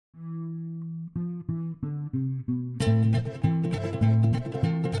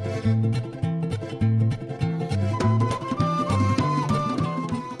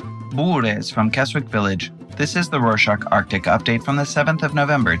Bures from Keswick Village. This is the Rorschach Arctic update from the 7th of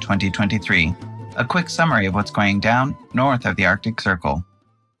November 2023. A quick summary of what's going down north of the Arctic Circle.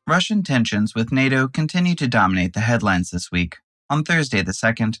 Russian tensions with NATO continue to dominate the headlines this week. On Thursday the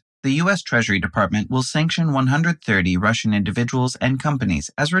 2nd, the U.S. Treasury Department will sanction 130 Russian individuals and companies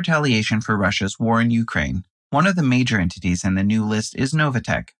as retaliation for Russia's war in Ukraine. One of the major entities in the new list is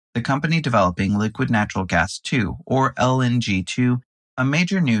Novatek, the company developing liquid natural gas 2, or LNG2, a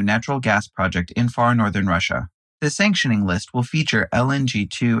major new natural gas project in far northern Russia. The sanctioning list will feature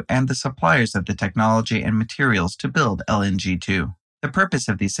LNG2 and the suppliers of the technology and materials to build LNG2. The purpose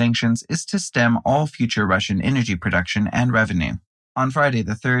of these sanctions is to stem all future Russian energy production and revenue. On Friday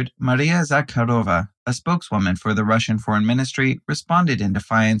the 3rd, Maria Zakharova, a spokeswoman for the Russian Foreign Ministry, responded in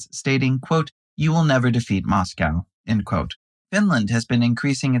defiance, stating, quote, "You will never defeat Moscow," end quote. Finland has been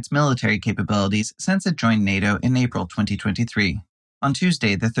increasing its military capabilities since it joined NATO in April 2023. On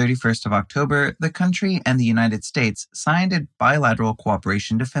Tuesday, the 31st of October, the country and the United States signed a bilateral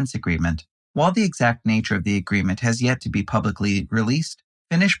cooperation defense agreement. While the exact nature of the agreement has yet to be publicly released,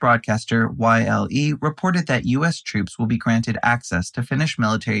 Finnish broadcaster YLE reported that U.S. troops will be granted access to Finnish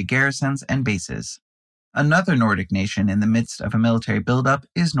military garrisons and bases. Another Nordic nation in the midst of a military buildup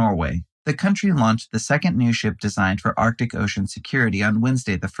is Norway. The country launched the second new ship designed for Arctic Ocean security on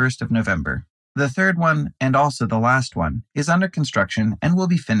Wednesday, the 1st of November. The third one, and also the last one, is under construction and will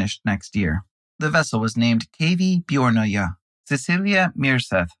be finished next year. The vessel was named KV Bjornøya. Cecilia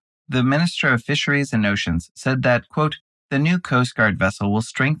Myrseth, the Minister of Fisheries and Oceans, said that, quote, "The new Coast Guard vessel will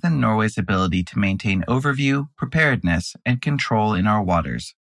strengthen Norway's ability to maintain overview, preparedness, and control in our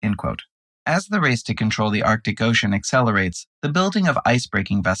waters," end quote. As the race to control the Arctic Ocean accelerates, the building of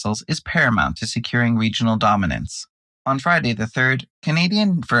ice-breaking vessels is paramount to securing regional dominance. On Friday the 3rd,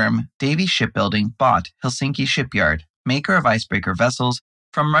 Canadian firm Davy Shipbuilding bought Helsinki Shipyard, maker of icebreaker vessels,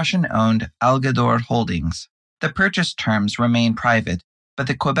 from Russian-owned Algador Holdings. The purchase terms remain private, but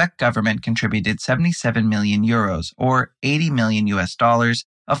the Quebec government contributed 77 million euros, or $80 million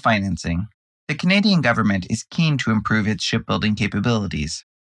of financing. The Canadian government is keen to improve its shipbuilding capabilities.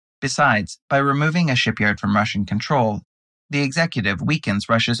 Besides, by removing a shipyard from Russian control, the executive weakens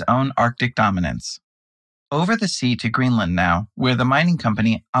Russia's own Arctic dominance. Over the sea to Greenland now, where the mining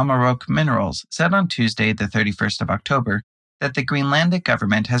company Amaroq Minerals said on Tuesday, the 31st of October, that the Greenlandic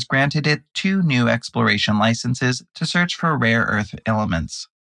government has granted it 2 new exploration licenses to search for rare earth elements.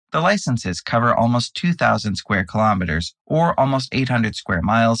 The licenses cover almost 2,000 square kilometers, or almost 800 square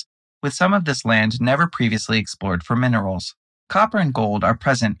miles, with some of this land never previously explored for minerals. Copper and gold are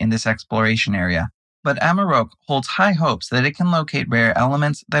present in this exploration area, but Amaroq holds high hopes that it can locate rare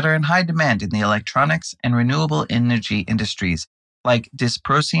elements that are in high demand in the electronics and renewable energy industries, like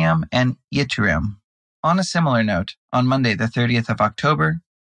dysprosium and yttrium. On a similar note, on Monday the 30th of October,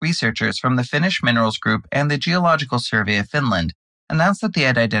 researchers from the Finnish Minerals Group and the Geological Survey of Finland announced that they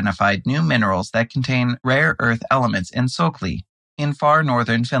had identified new minerals that contain rare earth elements in Sokli, in far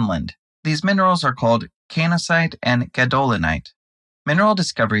northern Finland. These minerals are called canosite and gadolinite. Mineral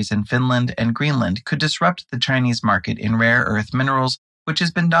discoveries in Finland and Greenland could disrupt the Chinese market in rare earth minerals, which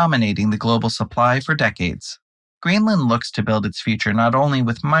has been dominating the global supply for decades. Greenland looks to build its future not only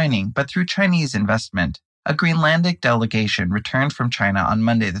with mining, but through Chinese investment. A Greenlandic delegation returned from China on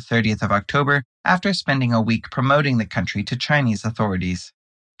Monday the 30th of October after spending a week promoting the country to Chinese authorities.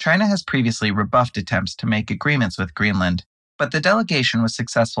 China has previously rebuffed attempts to make agreements with Greenland, but the delegation was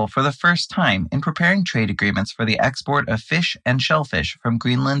successful for the first time in preparing trade agreements for the export of fish and shellfish from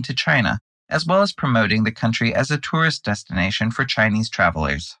Greenland to China, as well as promoting the country as a tourist destination for Chinese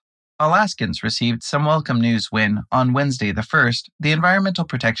travelers. Alaskans received some welcome news when, on Wednesday the 1st, the Environmental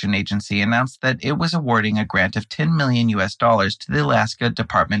Protection Agency announced that it was awarding a grant of $10 million to the Alaska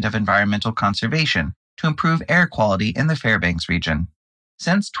Department of Environmental Conservation to improve air quality in the Fairbanks region.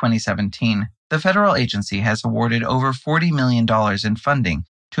 Since 2017, the federal agency has awarded over $40 million in funding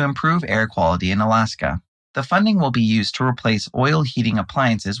to improve air quality in Alaska. The funding will be used to replace oil heating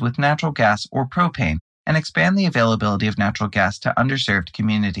appliances with natural gas or propane and expand the availability of natural gas to underserved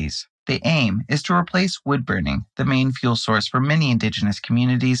communities. The aim is to replace wood burning, the main fuel source for many indigenous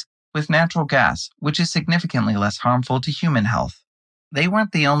communities, with natural gas, which is significantly less harmful to human health. They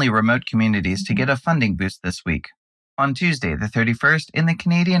weren't the only remote communities to get a funding boost this week. On Tuesday, the 31st, in the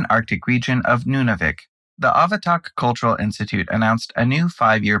Canadian Arctic region of Nunavik, the Avatak Cultural Institute announced a new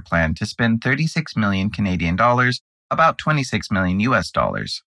 5-year plan to spend 36 million Canadian dollars, about $26 million US.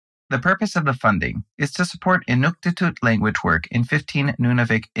 The purpose of the funding is to support Inuktitut language work in 15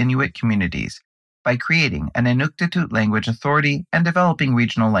 Nunavik Inuit communities by creating an Inuktitut language authority and developing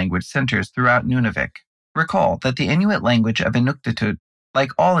regional language centers throughout Nunavik. Recall that the Inuit language of Inuktitut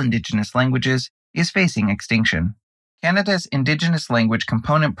like all Indigenous languages, is facing extinction. Canada's Indigenous Language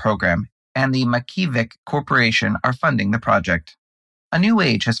Component Program and the Makivik Corporation are funding the project. A new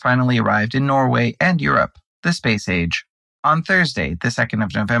age has finally arrived in Norway and Europe, the space age. On Thursday, the 2nd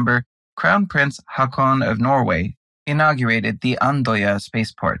of November, Crown Prince Haakon of Norway inaugurated the Andøya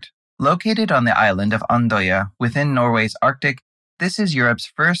spaceport. Located on the island of Andøya within Norway's Arctic, this is Europe's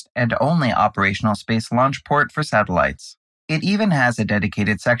first and only operational space launch port for satellites. It even has a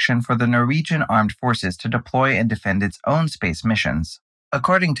dedicated section for the Norwegian Armed Forces to deploy and defend its own space missions.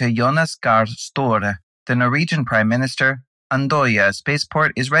 According to Jonas Gahr Støre, the Norwegian Prime Minister, Andøya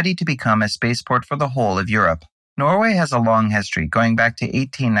spaceport is ready to become a spaceport for the whole of Europe. Norway has a long history going back to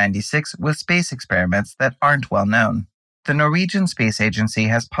 1896 with space experiments that aren't well known. The Norwegian Space Agency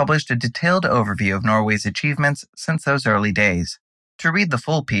has published a detailed overview of Norway's achievements since those early days. To read the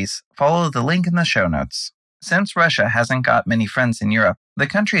full piece, follow the link in the show notes. Since Russia hasn't got many friends in Europe, the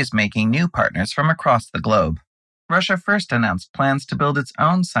country is making new partners from across the globe. Russia first announced plans to build its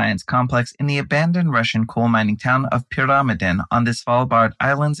own science complex in the abandoned Russian coal mining town of Pyramiden on the Svalbard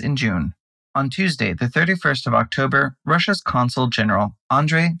Islands in June. On Tuesday, the 31st of October, Russia's Consul General,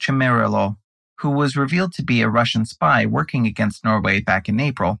 Andrei Chemirillo, who was revealed to be a Russian spy working against Norway back in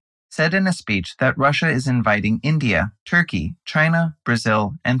April, said in a speech that Russia is inviting India, Turkey, China,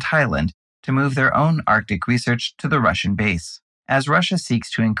 Brazil, and Thailand to move their own Arctic research to the Russian base. As Russia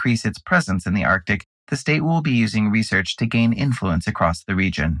seeks to increase its presence in the Arctic, the state will be using research to gain influence across the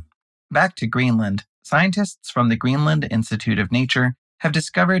region. Back to Greenland, scientists from the Greenland Institute of Nature have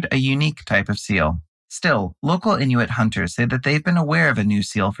discovered a unique type of seal. Still, local Inuit hunters say that they've been aware of a new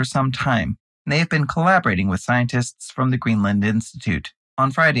seal for some time, and they have been collaborating with scientists from the Greenland Institute.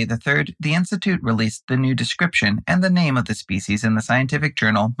 On Friday the 3rd, the Institute released the new description and the name of the species in the scientific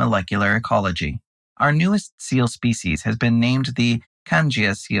journal Molecular Ecology. Our newest seal species has been named the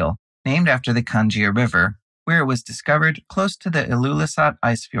Kangia seal, named after the Kangia River, where it was discovered close to the Ilulissat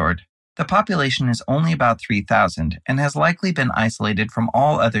ice fjord. The population is only about 3,000 and has likely been isolated from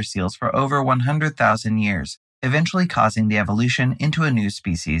all other seals for over 100,000 years, eventually causing the evolution into a new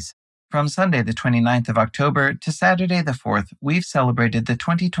species. From Sunday the 29th of October to Saturday the 4th, we've celebrated the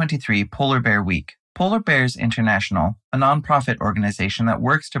 2023 Polar Bear Week. Polar Bears International, a nonprofit organization that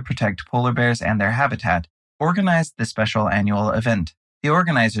works to protect polar bears and their habitat, organized the special annual event. The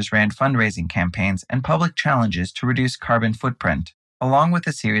organizers ran fundraising campaigns and public challenges to reduce carbon footprint, along with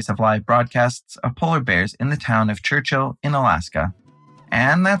a series of live broadcasts of polar bears in the town of Churchill in Alaska.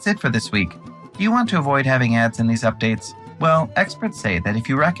 And that's it for this week. Do you want to avoid having ads in these updates? Well, experts say that if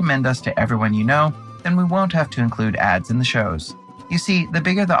you recommend us to everyone you know, then we won't have to include ads in the shows. You see, the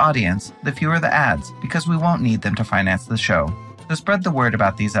bigger the audience, the fewer the ads, because we won't need them to finance the show. So spread the word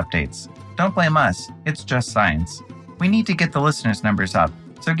about these updates. Don't blame us, it's just science. We need to get the listeners' numbers up,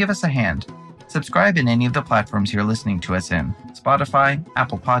 so give us a hand. Subscribe in any of the platforms you're listening to us in: Spotify,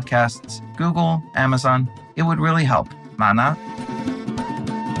 Apple Podcasts, Google, Amazon. It would really help. Mana?